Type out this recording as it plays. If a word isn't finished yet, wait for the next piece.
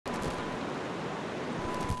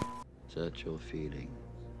Search your feelings.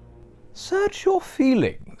 Search your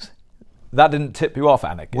feelings? That didn't tip you off,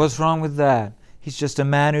 Anakin. What's wrong with that? He's just a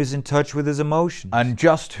man who's in touch with his emotions. And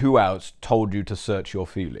just who else told you to search your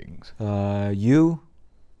feelings? You?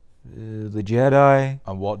 The Jedi?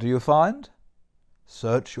 And what do you find?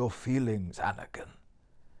 Search your feelings, Anakin.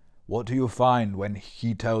 What do you find when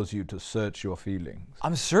he tells you to search your feelings?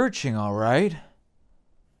 I'm searching, all right.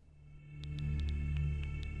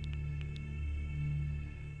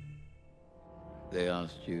 They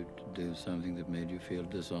asked you to do something that made you feel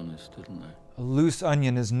dishonest, didn't they? A loose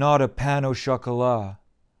onion is not a pan au chocolat.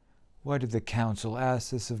 Why did the council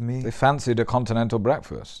ask this of me? They fancied a continental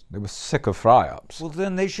breakfast. They were sick of fry-ups. Well,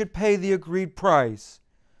 then they should pay the agreed price.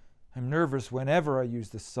 I'm nervous whenever I use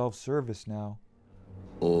the self-service now.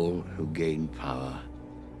 All who gain power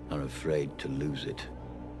are afraid to lose it.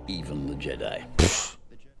 Even the Jedi.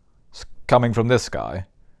 It's coming from this guy.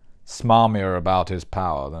 Smarmier about his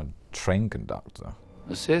power than a train conductor.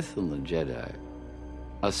 The Sith and the Jedi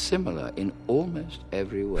are similar in almost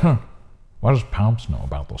every way. What does Palps know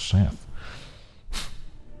about the Sith?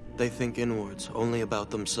 They think inwards, only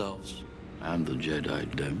about themselves. And the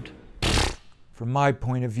Jedi don't. From my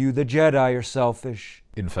point of view, the Jedi are selfish.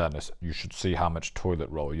 In fairness, you should see how much toilet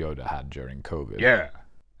roll Yoda had during COVID. Yeah,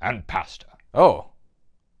 and pasta. Oh,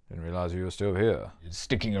 didn't realize you were still here. He's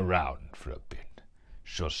sticking around for a bit.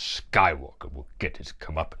 Sure Skywalker will get his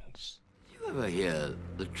comeuppance. You ever hear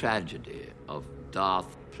the tragedy of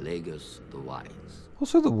Darth Plagueis the Wise?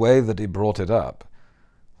 Also the way that he brought it up.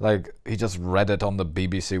 Like, he just read it on the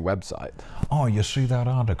BBC website. Oh, you see that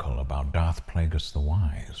article about Darth Plagueis the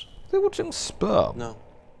Wise? They're watching sperm. No.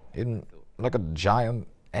 In, like, a giant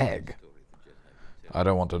egg. I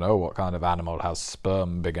don't want to know what kind of animal has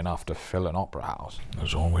sperm big enough to fill an opera house.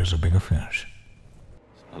 There's always a bigger fish.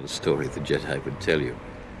 It's not a story the Jedi would tell you.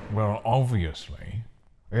 Well, obviously,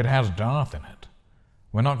 it has Darth in it.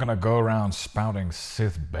 We're not going to go around spouting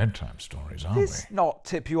Sith bedtime stories, are we? This not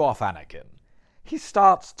tip you off, Anakin. He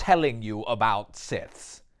starts telling you about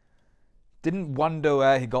Siths. Didn't wonder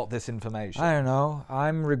where he got this information. I don't know.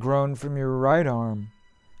 I'm regrown from your right arm.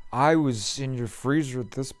 I was in your freezer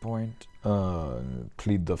at this point.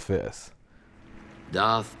 Plead the fifth.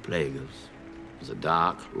 Darth Plagueis was a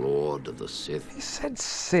dark lord of the Sith. He said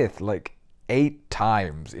Sith like 8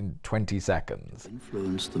 times in 20 seconds.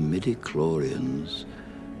 Influenced the midi-chlorians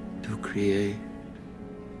to create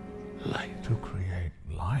life. To create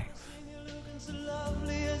life?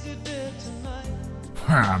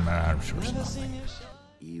 Man, I'm sure it's nothing.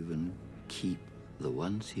 Even keep the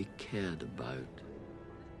ones he cared about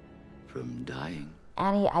from dying.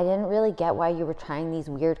 Annie, I didn't really get why you were trying these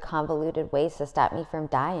weird, convoluted ways to stop me from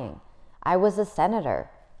dying. I was a senator.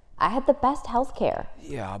 I had the best health care.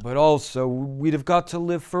 Yeah, but also, we'd have got to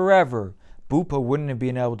live forever. Bupa wouldn't have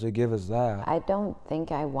been able to give us that. I don't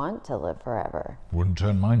think I want to live forever. Wouldn't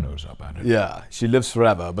turn my nose up at it. Yeah, she lives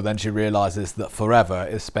forever, but then she realizes that forever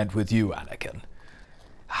is spent with you, Anakin.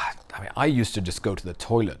 I mean, I used to just go to the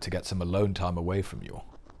toilet to get some alone time away from you.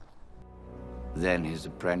 Then his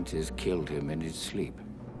apprentice killed him in his sleep.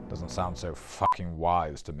 Doesn't sound so fucking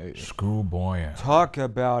wise to me. Schoolboy. Talk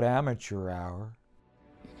about amateur hour.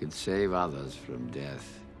 He could save others from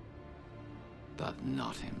death, but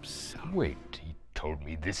not himself. Wait, he told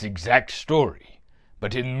me this exact story.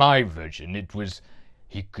 But in my version it was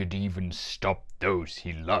he could even stop those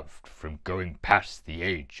he loved from going past the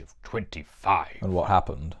age of 25. And what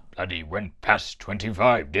happened? Bloody went past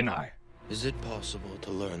 25, didn't I? Is it possible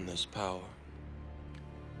to learn this power?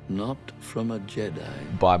 Not from a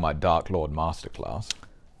Jedi. By my Dark Lord masterclass.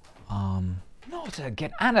 Not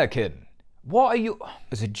again, Anakin! What are you...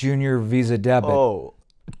 It's a junior Visa debit. Oh.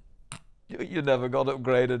 You never got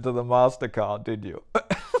upgraded to the MasterCard, did you?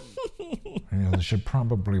 Yeah, they should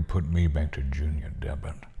probably put me back to junior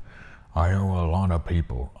debit. I owe a lot of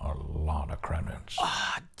people a lot of credits.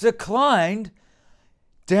 Declined?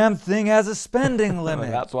 Damn thing has a spending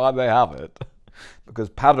limit. That's why they have it. Because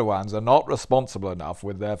Padawans are not responsible enough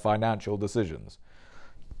with their financial decisions.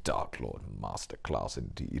 Dark Lord masterclass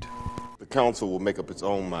indeed. The council will make up its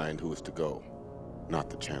own mind who is to go, not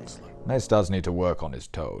the Chancellor. Mace does need to work on his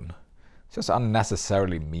tone. It's just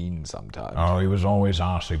unnecessarily mean sometimes. Oh, he was always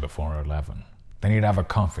arsey before 11. Then he'd have a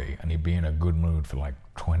coffee and he'd be in a good mood for like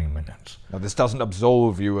 20 minutes. Now, this doesn't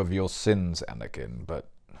absolve you of your sins, Anakin, but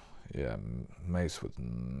yeah, Mace was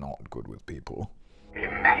not good with people. A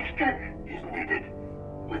master is needed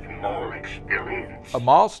with more experience. A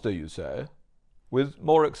master, you say? With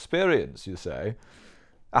more experience, you say?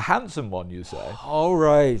 A handsome one, you say? All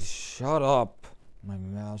right, shut up, my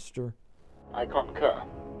master. I concur.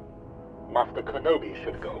 Master Kenobi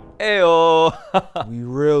should go. Ayo! We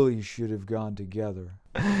really should have gone together.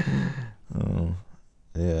 Oh,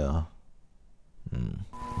 yeah.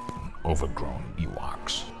 Overgrown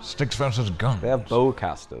Ewoks. Sticks versus guns. They have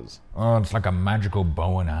bowcasters. Oh, it's like a magical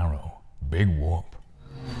bow and arrow. Big whoop.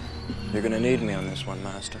 You're gonna need me on this one,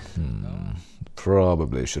 Master.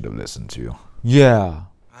 Probably should have listened to you. Yeah.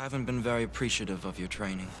 I haven't been very appreciative of your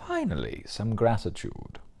training. Finally, some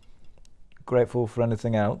gratitude. Grateful for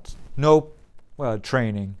anything else? Nope. Well,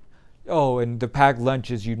 training. Oh, and the packed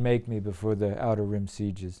lunches you'd make me before the Outer Rim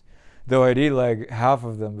sieges. Though I'd eat like half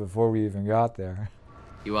of them before we even got there.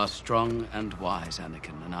 You are strong and wise,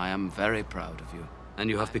 Anakin, and I am very proud of you. And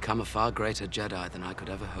you have become a far greater Jedi than I could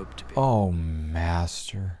ever hope to be. Oh,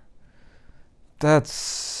 Master. That's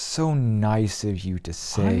so nice of you to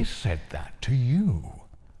say. I said that to you.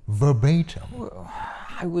 Verbatim. Well,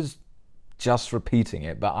 I was just repeating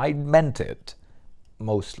it, but I meant it.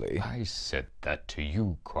 Mostly. I said that to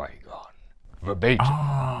you, Qui-Gon. Verbatim.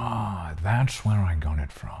 Ah, that's where I got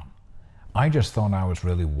it from. I just thought I was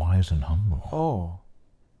really wise and humble. Oh.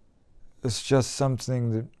 It's just something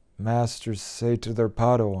that masters say to their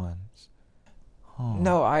Padawans. Oh.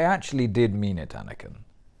 No, I actually did mean it, Anakin.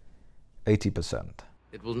 80%.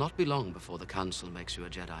 It will not be long before the Council makes you a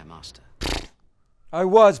Jedi Master. I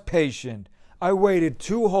was patient. I waited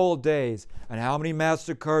 2 whole days. And how many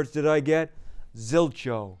Master cards did I get?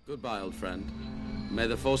 Zilcho. Goodbye, old friend. May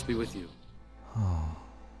the Force be with you.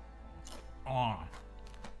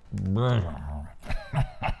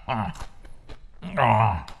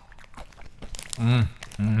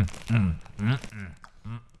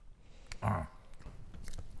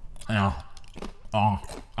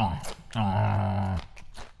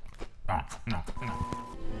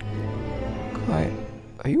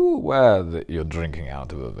 Are you aware that you're drinking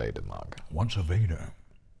out of a Vader mug? What's a Vader?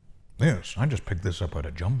 Yes, I just picked this up at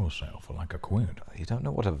a jumbo sale for like £1. You don't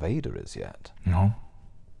know what a Vader is yet? No.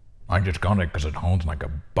 I just got it because it holds like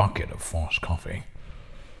a bucket of Force coffee.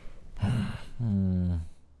 The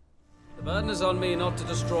burden is on me not to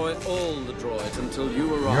destroy all the droids until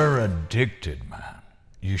you arrive. You're addicted, man.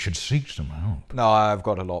 You should seek some help. No, I've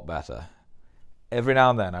got a lot better. Every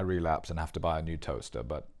now and then I relapse and have to buy a new toaster,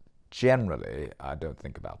 but generally I don't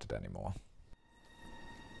think about it anymore.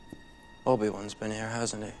 Obi Wan's been here,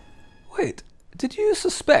 hasn't he? Wait, did you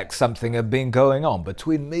suspect something had been going on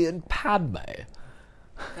between me and Padme?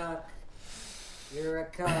 Cuck. You're a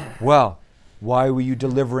cuck. Well, why were you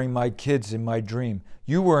delivering my kids in my dream?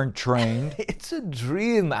 You weren't trained. It's a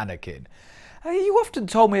dream, Anakin. You often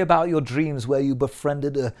told me about your dreams where you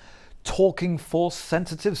befriended a talking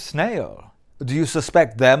Force-sensitive snail. Do you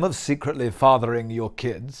suspect them of secretly fathering your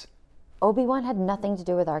kids? Obi Wan had nothing to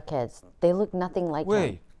do with our kids. They look nothing like him.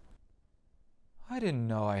 Wait. I didn't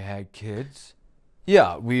know I had kids.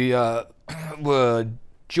 Yeah, we were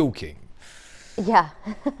joking. Yeah.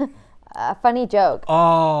 A funny joke.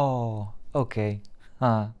 Oh, okay.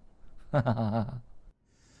 Huh.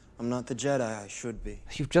 I'm not the Jedi I should be.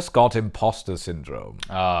 You've just got imposter syndrome.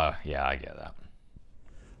 Yeah, I get that.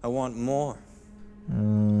 I want more.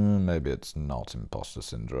 Maybe it's not imposter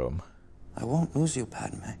syndrome. I won't lose you,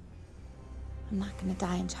 Padme. I'm not gonna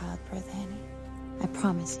die in childbirth, Annie. I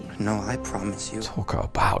promise you. No, I promise you. Talk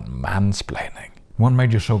about mansplaining. What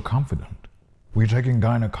made you so confident? Were you taking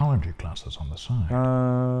gynecology classes on the side?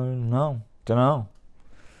 No. Dunno.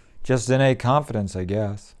 Just innate confidence, I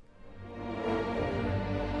guess.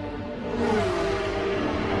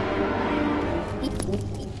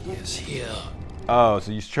 Is here. Oh,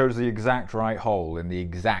 so you chose the exact right hole in the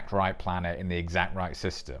exact right planet in the exact right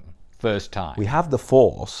system. First time. We have the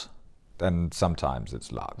Force, and sometimes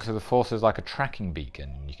it's luck. So the Force is like a tracking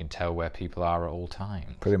beacon. You can tell where people are at all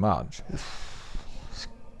times. Pretty much. It's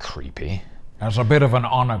creepy. As a bit of an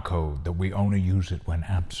honor code that we only use it when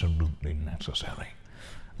absolutely necessary.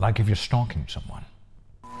 Like if you're stalking someone.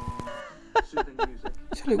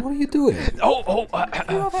 Charlie, what are you doing?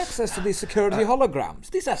 You have access to these security holograms.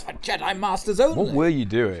 These are for Jedi Masters only. What were you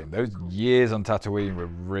doing? Those years on Tatooine were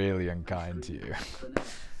really unkind to you.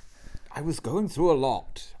 I was going through a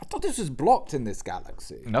lot. I thought this was blocked in this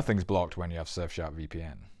galaxy. Nothing's blocked when you have Surfshark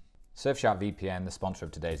VPN. Surfshark VPN, the sponsor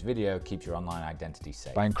of today's video, keeps your online identity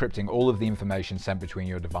safe. By encrypting all of the information sent between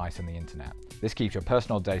your device and the internet. This keeps your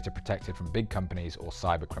personal data protected from big companies or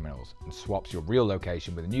cyber criminals and swaps your real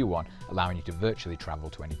location with a new one, allowing you to virtually travel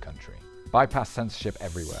to any country. Bypass censorship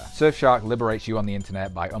everywhere. Surfshark liberates you on the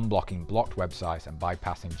internet by unblocking blocked websites and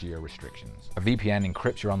bypassing geo-restrictions. A VPN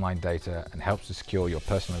encrypts your online data and helps to secure your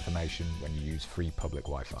personal information when you use free public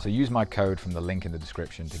Wi-Fi. So use my code from the link in the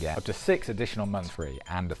description to get up to 6 additional months free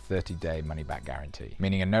and a 30-day money-back guarantee,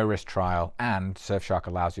 meaning a no-risk trial, and Surfshark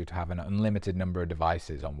allows you to have an unlimited number of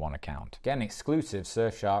devices on one account. Get an exclusive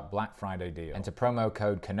Surfshark Black Friday deal. Enter promo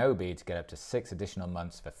code KENOBI to get up to 6 additional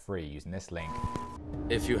months for free using this link.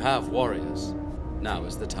 If you have warriors, now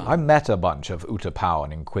is the time. I met a bunch of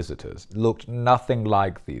Utapauan Inquisitors. Looked nothing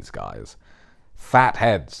like these guys. Fat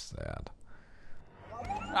heads, they had.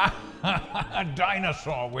 A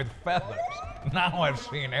dinosaur with feathers. Now I've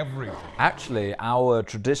seen everything. Actually, our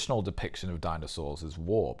traditional depiction of dinosaurs is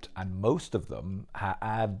warped, and most of them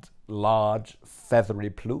had large, feathery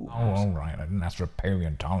plumes. Oh, all right. I didn't ask for a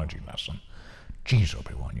paleontology lesson. Jeez,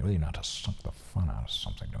 Obi Wan, you really know how to suck the fun out of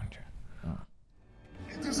something, don't you?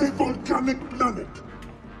 It is a volcanic planet.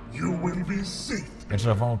 You will be safe. It's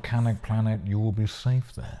a volcanic planet. You will be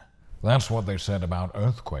safe there. That's what they said about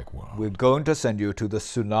Earthquake World. We're going to send you to the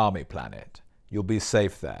tsunami planet. You'll be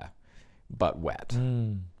safe there, but wet.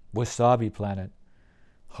 Wasabi planet.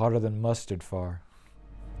 Hotter than mustard far.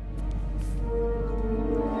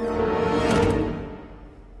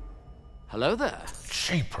 Hello there.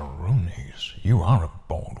 Chipperoonies, you are a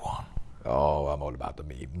bold one. Oh, I'm all about the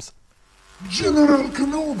memes. General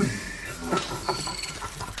Kenobi.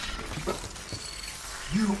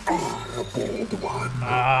 You are a bold one.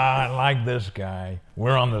 I like this guy.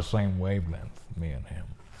 We're on the same wavelength, me and him.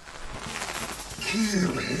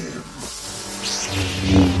 Kill him.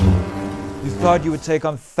 You thought you would take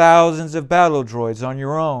on thousands of battle droids on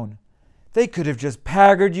your own. They could have just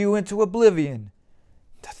paggered you into oblivion.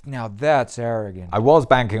 Now that's arrogant. I was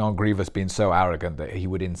banking on Grievous being so arrogant that he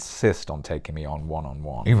would insist on taking me on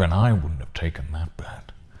one-on-one. Even I wouldn't have taken that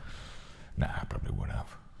bet. Nah, I probably would have.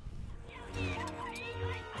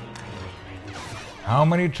 How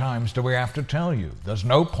many times do we have to tell you? There's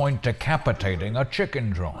no point decapitating a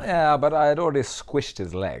chicken droid. Yeah, but I had already squished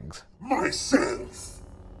his legs. Myself.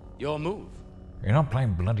 Your move. You're not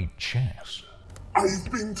playing bloody chess. I've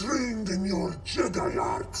been trained in your Jedi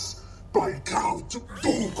arts by Count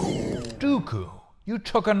Dooku. Dooku? You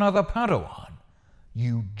took another Padawan.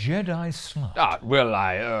 You Jedi slut. Well,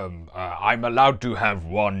 I'm allowed to have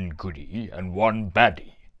one goodie and one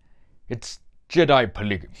baddie. It's Jedi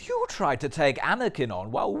polygamy. You tried to take Anakin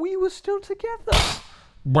on while we were still together.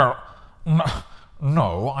 Well,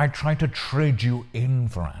 no, I tried to trade you in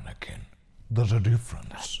for Anakin. There's a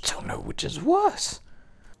difference. I don't know which is worse.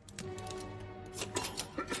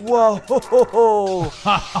 Whoa!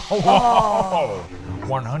 Whoa!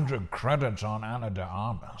 100 credits on Ana de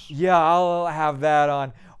Armas. Yeah, I'll have that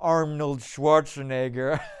on Arnold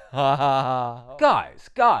Schwarzenegger. Guys.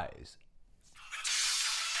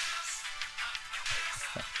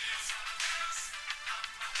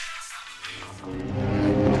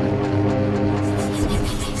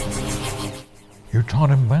 You taught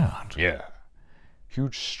him that? Yeah.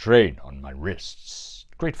 Huge strain on my wrists.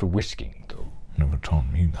 Great for whisking, though. Never taught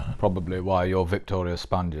me that. Probably why your Victoria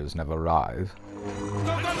sponges never rise.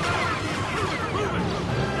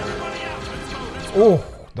 Oh,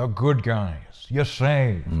 the good guys. You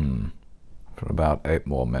saved. For about 8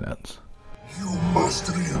 more minutes. You must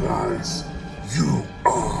realize you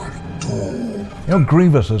are doomed. You know,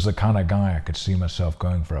 Grievous is the kind of guy I could see myself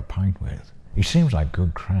going for a pint with. He seems like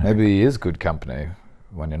good crack. Maybe he is good company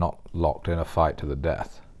when you're not locked in a fight to the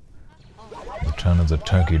death. Return of the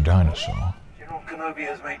turkey dinosaur. General Kenobi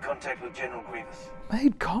has made contact with General Grievous.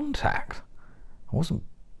 Made contact? I wasn't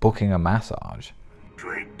booking a massage. To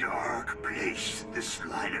a dark place this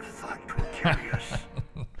line of thought will carry us.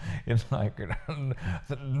 It's like,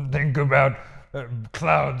 think about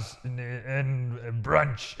clouds and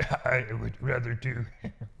brunch. I would rather do.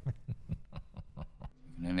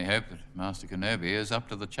 Can only hope that Master Kenobi is up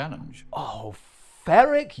to the challenge. Oh,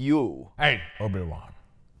 Ferric, you. Hey, Obi Wan.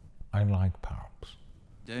 I like Palps.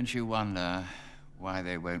 Don't you wonder why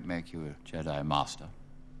they won't make you a Jedi Master?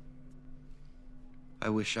 I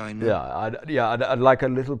wish I knew. I'd like a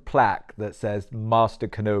little plaque that says Master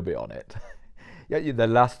Kenobi on it. Yeah, the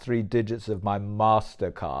last 3 digits of my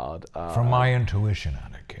MasterCard. From my intuition,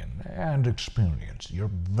 Anakin, and experience,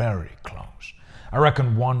 you're very close. I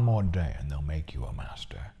reckon one more day and they'll make you a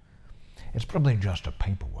master. It's probably just a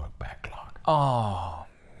paperwork backlog. Oh,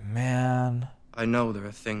 man. I know there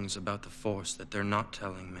are things about the Force that they're not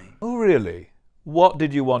telling me. Oh, really? What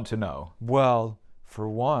did you want to know? Well, for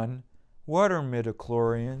one, what are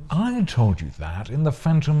midichlorians? I told you that in The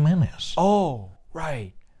Phantom Menace. Oh,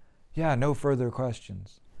 right. Yeah, no further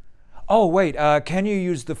questions. Oh, wait, can you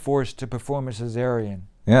use the Force to perform a cesarean?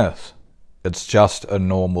 Yes. It's just a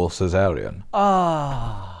normal cesarean.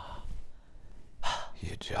 Ah.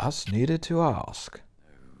 You just needed to ask.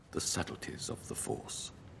 The subtleties of the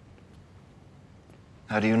Force.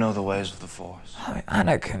 How do you know the ways of the Force? I mean,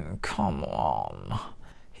 Anakin, come on.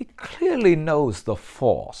 He clearly knows the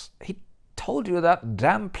Force. He told you that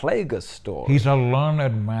damn Plagueis story. He's a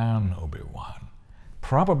learned man, Obi Wan.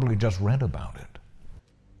 Probably just read about it.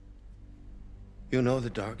 You know the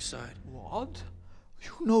dark side? What?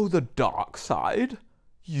 You know the dark side?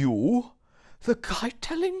 You? The guy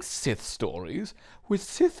telling Sith stories with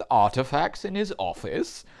Sith artifacts in his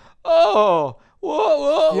office? Oh!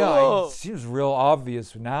 Whoa! Yeah, it seems real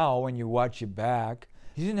obvious now when you watch it back.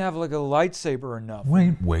 He didn't have like a lightsaber or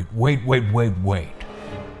nothing. Wait.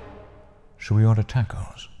 Should we order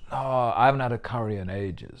tacos? Oh, I haven't had a curry in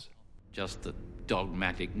ages. Just the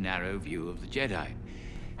dogmatic, narrow view of the Jedi.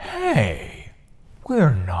 Hey!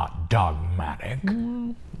 We're not dogmatic.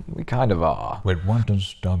 We kind of are. Wait, what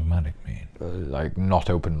does dogmatic mean? Like not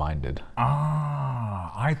open-minded.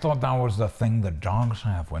 Ah, I thought that was the thing the dogs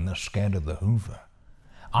have when they're scared of the Hoover.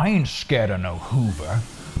 I ain't scared of no Hoover.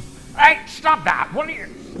 Hey, stop that, will you?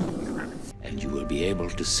 And you will be able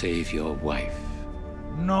to save your wife.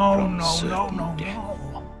 No.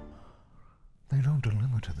 They don't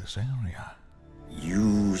deliver to this area.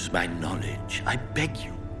 Use my knowledge, I beg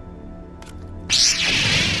you.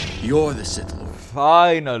 You're the Sith Lord.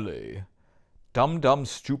 Finally! Dumb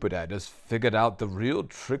Stupid-Ed has figured out the real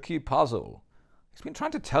tricky puzzle. He's been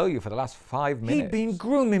trying to tell you for the last 5 minutes. He'd been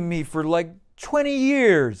grooming me for like 20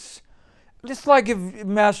 years. Just like if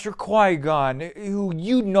Master Qui-Gon, who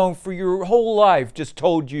you'd known for your whole life, just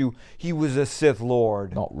told you he was a Sith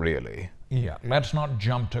Lord. Not really. Yeah, let's not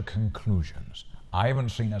jump to conclusions. I haven't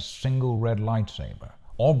seen a single red lightsaber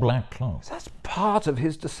or black cloak. That's part of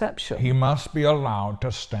his deception. He must be allowed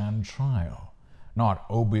to stand trial. Not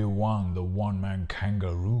Obi Wan, the one-man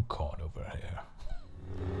kangaroo court over here.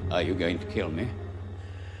 Are you going to kill me?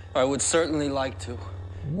 I would certainly like to.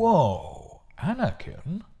 Whoa,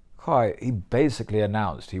 Anakin? He basically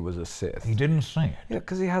announced he was a Sith. He didn't say it. Yeah,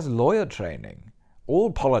 because he has lawyer training.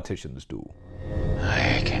 All politicians do.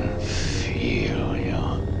 I can feel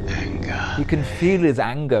your anger. You can feel his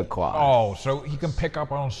anger, Qui. Oh, so he can pick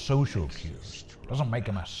up on social cues. Doesn't make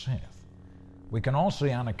him a Sith. We can all see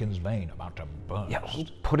Anakin's vein about to burst. Yeah, we'll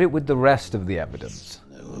put it with the rest of the evidence.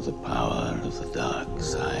 Know the power of the dark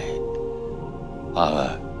side.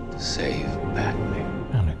 Power to save badly.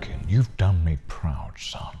 Anakin, you've done me proud,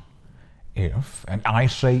 son. If, and I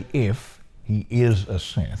say if, he is a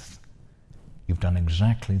Sith, you've done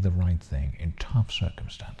exactly the right thing in tough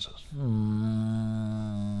circumstances.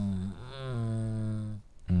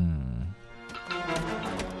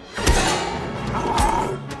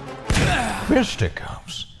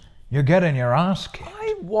 Fisticuffs? You're getting your ass kicked.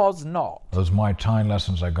 I was not. Those Muay Thai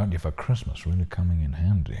lessons I got you for Christmas really coming in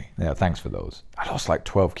handy. Yeah, thanks for those. I lost like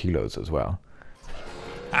 12 kilos as well.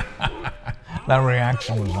 That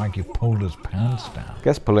reaction was like you pulled his pants down.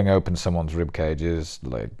 Guess pulling open someone's ribcage is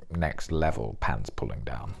like next level pants pulling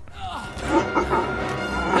down.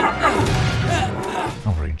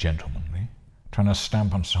 Not very gentlemanly. Trying to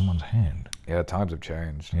stamp on someone's head. Yeah, times have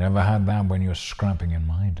changed. You never had that when you were scrapping in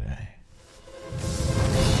my day.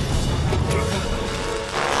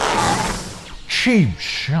 Cheap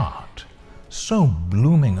shot. So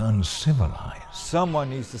blooming uncivilized. Someone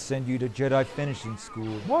needs to send you to Jedi finishing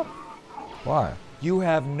school. What? Why? You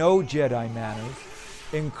have no Jedi manners.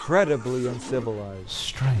 Incredibly uncivilized.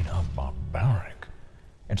 Straight up barbaric.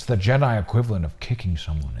 It's the Jedi equivalent of kicking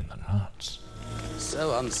someone in the nuts.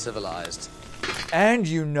 So uncivilized. And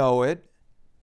you know it.